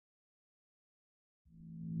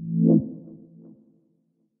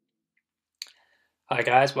Hi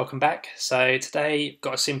guys, welcome back. So today I've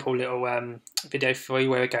got a simple little video for you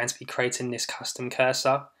where we're going to be creating this custom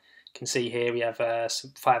cursor. You can see here we have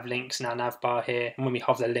 5 links in our navbar here, and when we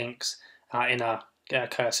hover the links, our inner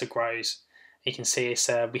cursor grows. You can see it's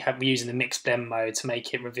we're using the mixed blend mode to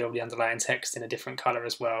make it reveal the underlying text in a different colour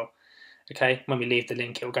as well. Okay, when we leave the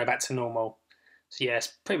link, it will go back to normal. So yeah,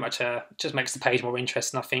 it's pretty much just makes the page more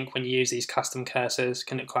interesting. I think when you use these custom cursors,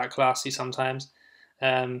 can look quite classy sometimes.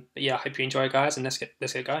 But yeah, I hope you enjoy, guys, and let's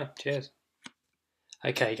get going. Cheers.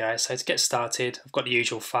 Okay, guys, so to get started, I've got the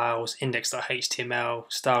usual files: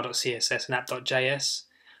 index.html, style.css, and app.js.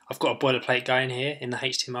 I've got a boilerplate going here in the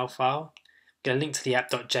HTML file. I'm going to link to the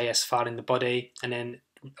app.js file in the body, and then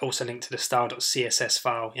also link to the style.css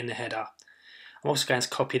file in the header. I'm also going to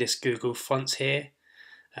copy this Google fonts here.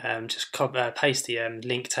 Just paste the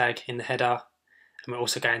link tag in the header, and we're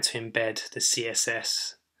also going to embed the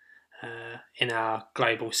CSS in our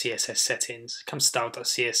global CSS settings. Come to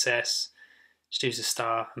style.css, just use the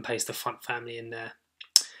star and paste the font family in there.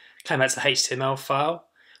 Coming back to the HTML file,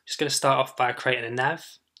 I'm just going to start off by creating a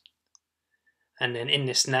nav. And then in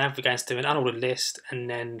this nav, we're going to do an unordered list and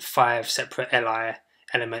then 5 separate li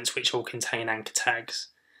elements which all contain anchor tags.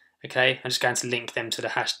 Okay, I'm just going to link them to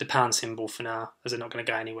the pound symbol for now, as they're not going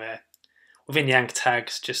to go anywhere. Within the anchor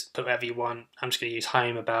tags, just put whatever you want. I'm just going to use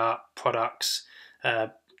home, about, products,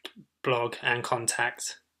 blog, and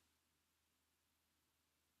contact.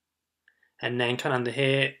 And then come under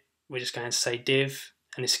here, we're just going to say div,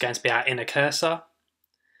 and this is going to be our inner cursor.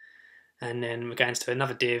 And then we're going to do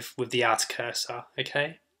another div with the outer cursor,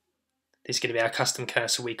 okay? This is going to be our custom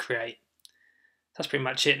cursor we create. That's pretty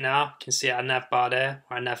much it now. You can see our nav bar there,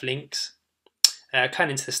 our nav links.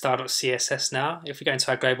 Coming into the style.css now, if we go into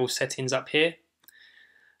our global settings up here,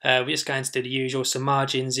 we're just going to do the usual, so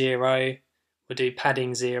margin 0, we'll do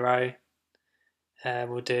padding 0,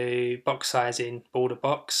 we'll do box sizing, border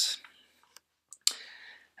box.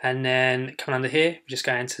 And then coming under here, we're just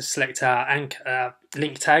going to select our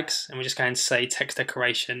link tags, and we're just going to say text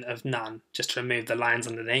decoration of none, just to remove the lines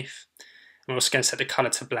underneath. And we're also going to set the colour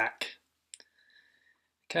to black.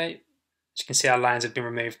 Okay, as you can see, our lines have been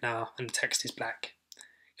removed now and the text is black.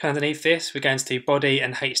 Underneath this, we're going to do body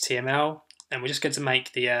and HTML, and we're just going to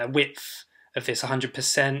make the width of this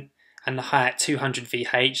 100% and the height 200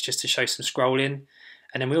 VH just to show some scrolling.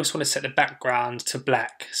 And then we also want to set the background to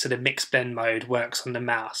black so the mixed blend mode works on the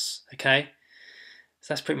mouse. Okay,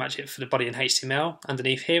 so that's pretty much it for the body and HTML.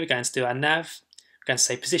 Underneath here, we're going to do our nav. We're going to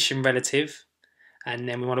say position relative, and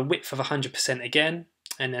then we want a width of 100% again.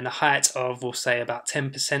 And then a height of, we'll say about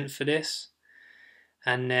 10% for this.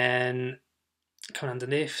 And then coming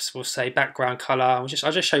underneath, so we'll say background color. I'll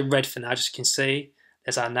just show red for now, just so you can see.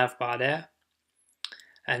 There's our nav bar there.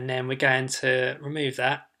 And then we're going to remove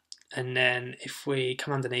that. And then if we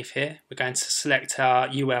come underneath here, we're going to select our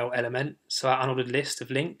UL element, so our unordered list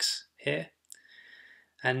of links here.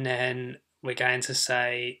 And then we're going to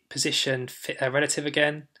say position relative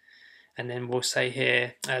again. And then we'll say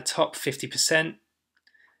here top 50%.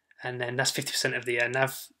 And then that's 50% of the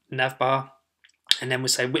nav bar. And then we'll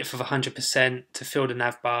say width of 100% to fill the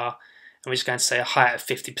nav bar. And we're just going to say a height of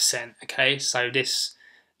 50%. Okay, so this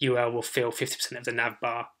UL will fill 50% of the nav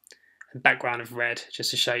bar. And background of red,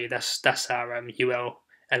 just to show you that's our UL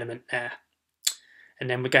element there. And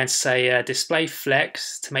then we're going to say display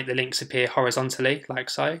flex to make the links appear horizontally,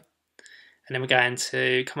 like so. And then we're going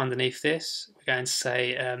to come underneath this. We're going to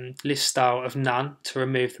say list style of none to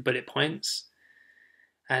remove the bullet points.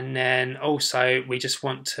 And then also we just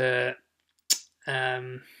want to,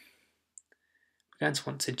 we're going to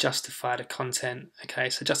want to justify the content. Okay,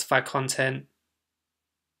 so justify content.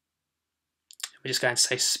 We're just going to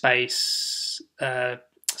say space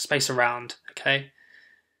around. Okay,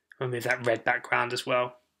 remove that red background as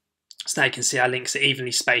well. So now you can see our links are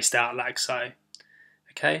evenly spaced out like so.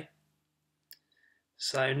 Okay.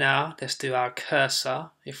 So now let's do our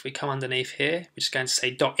cursor. If we come underneath here, we're just going to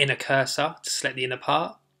say dot inner cursor to select the inner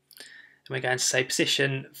part. And we're going to say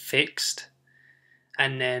position fixed.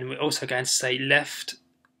 And then we're also going to say left.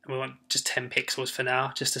 And we want just 10 pixels for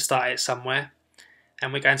now, just to start it somewhere.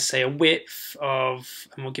 And we're going to say a width of,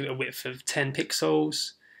 and we'll give it a width of 10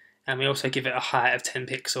 pixels. And we also give it a height of 10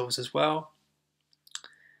 pixels as well.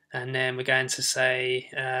 And then we're going to say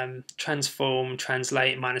transform,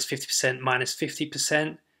 translate -50%,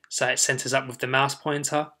 -50%, so it centers up with the mouse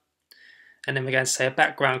pointer. And then we're going to say a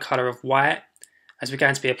background color of white, as we're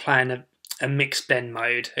going to be applying a mixed blend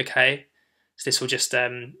mode, okay? So this will just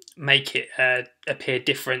make it appear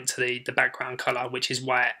different to the background color, which is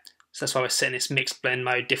white. So that's why we're setting this mixed blend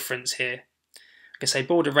mode difference here. We can say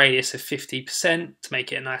border radius of 50% to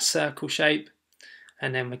make it a nice circle shape.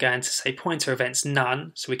 and then we're going to say pointer events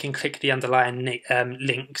none, so we can click the underlying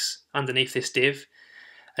links underneath this div,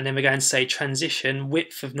 and then we're going to say transition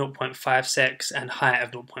width of 0.5 secs and height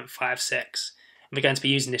of 0.5 secs. And we're going to be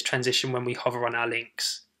using this transition when we hover on our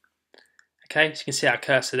links. Okay, so you can see our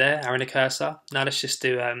cursor there, our inner cursor. Now let's just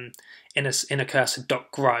do inner cursor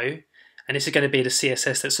dot grow, and this is going to be the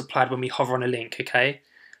CSS that's applied when we hover on a link. Okay,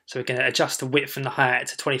 so we're going to adjust the width and the height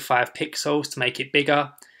to 25 pixels to make it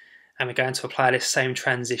bigger, and we're going to apply this same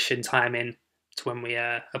transition timing to when we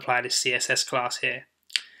apply this CSS class here.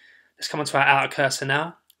 Let's come onto our outer cursor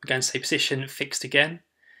now. We're going to say position fixed again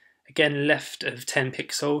left of 10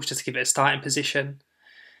 pixels just to give it a starting position,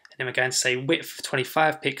 and then we're going to say width of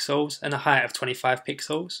 25 pixels and a height of 25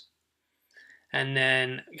 pixels, and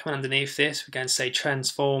then coming underneath this we're going to say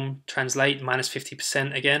transform translate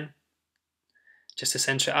 -50% again, just to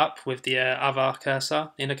center it up with the other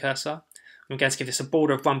cursor, inner cursor. I'm going to give this a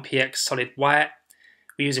border of 1px solid white.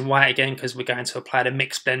 We're using white again because we're going to apply the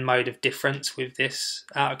mix blend mode of difference with this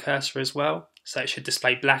outer cursor as well. So it should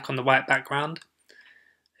display black on the white background.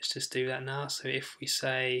 Let's just do that now. So if we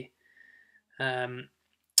say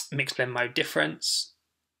mix blend mode difference,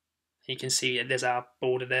 you can see there's our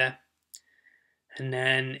border there. And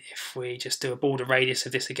then if we just do a border radius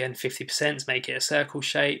of this again, 50% to make it a circle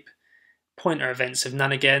shape. Pointer events of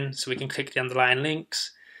none again, so we can click the underlying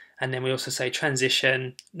links. And then we also say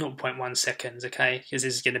transition 0.1 seconds, okay? Because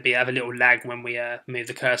this is going to have a little lag when we move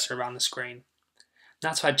the cursor around the screen.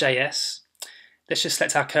 Now to our JS. Let's just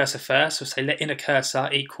select our cursor first. We'll say let inner cursor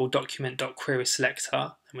equal document.query selector,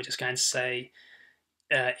 and we're just going to say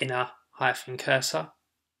inner hyphen cursor.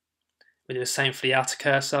 We'll do the same for the outer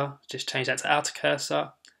cursor. Just change that to outer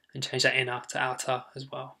cursor and change that inner to outer as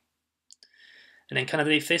well. And then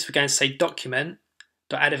underneath this, we're going to say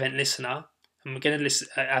document.add event listener, and we're going to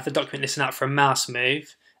have the document listen out for a mouse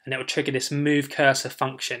move, and it will trigger this move cursor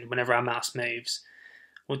function whenever our mouse moves.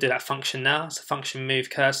 We'll do that function now. So function move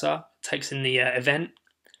cursor takes in the event.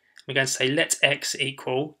 We're going to say let x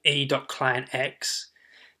equal e.clientx.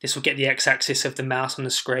 This will get the x-axis of the mouse on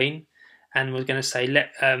the screen, and we're going to say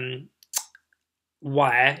let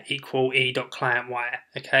y equal e.clienty.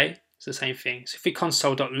 Okay, it's the same thing. So if we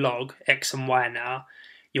console.log x and y now,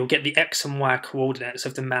 you'll get the x and y coordinates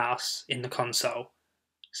of the mouse in the console.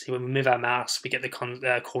 See, when we move our mouse, we get the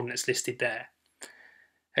coordinates listed there.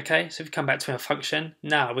 Okay, so if we come back to our function,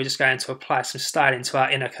 now we're just going to apply some styling to our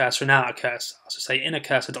inner cursor and outer cursor. So say inner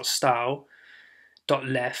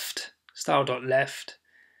cursor.style.left, style.left,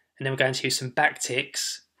 and then we're going to use some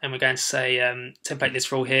backticks, and we're going to say template this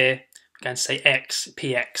rule here. We're going to say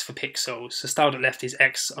px for pixels. So style.left is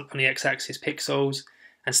x on the x-axis pixels,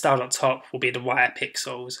 and style.top will be the y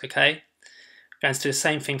pixels. Okay, we're going to do the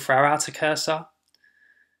same thing for our outer cursor.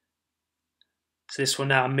 So this will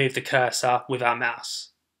now move the cursor with our mouse.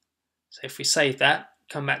 So if we save that,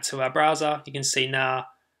 come back to our browser, you can see now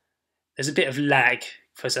there's a bit of lag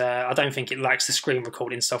because I don't think it likes the screen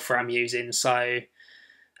recording software I'm using. So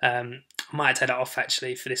I might take that off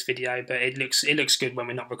actually for this video, but it looks good when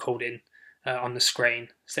we're not recording on the screen.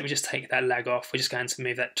 So let me just take that lag off. We're just going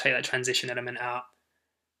to take that transition element out,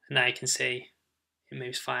 and now you can see it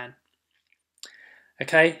moves fine.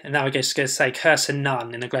 Okay, and now we're just going to say cursor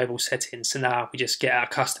none in the global settings. So now we just get our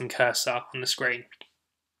custom cursor on the screen.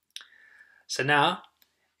 So now,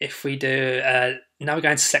 if we do, now we're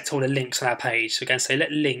going to select all the links on our page. So we're going to say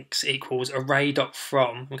let links equals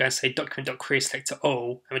array.from. We're going to say document.query selector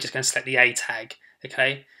all, and we're just going to select the A tag.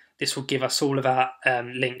 Okay, this will give us all of our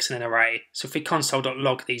links in an array. So if we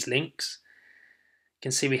console.log these links, you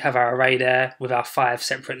can see we have our array there with our 5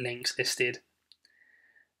 separate links listed.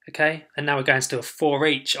 Okay, and now we're going to do a for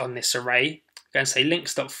each on this array. We're going to say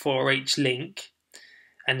links.for each link,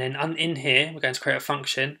 and then in here we're going to create a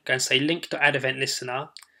function. We're going to say link.add event listener.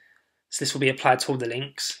 So this will be applied to all the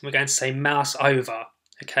links. We're going to say mouse over.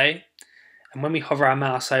 Okay, and when we hover our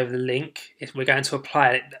mouse over the link, we're going to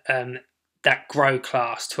apply that grow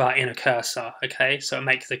class to our inner cursor. Okay, so it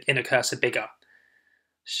makes the inner cursor bigger.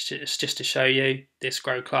 It's just to show you this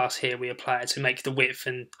grow class here, we apply it to make the width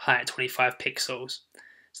and height 25 pixels.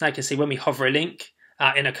 So now you can see when we hover a link,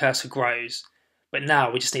 our inner cursor grows. But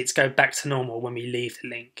now we just need to go back to normal when we leave the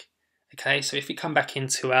link. Okay, so if we come back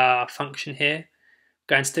into our function here,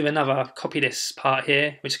 we're going to do another, copy this part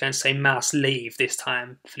here, we're just going to say mouse leave this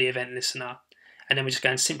time for the event listener. And then we're just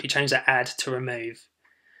going to simply change that add to remove.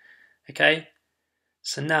 Okay,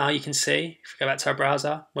 so now you can see, if we go back to our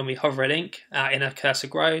browser, when we hover a link, our inner cursor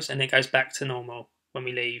grows and it goes back to normal when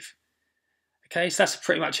we leave. Okay, so that's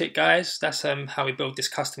pretty much it, guys. That's how we build this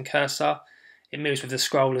custom cursor. It moves with the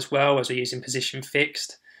scroll as well, as we're using position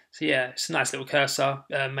fixed. So yeah, it's a nice little cursor,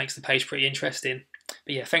 makes the page pretty interesting.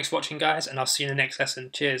 But yeah, thanks for watching, guys, and I'll see you in the next lesson.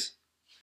 Cheers.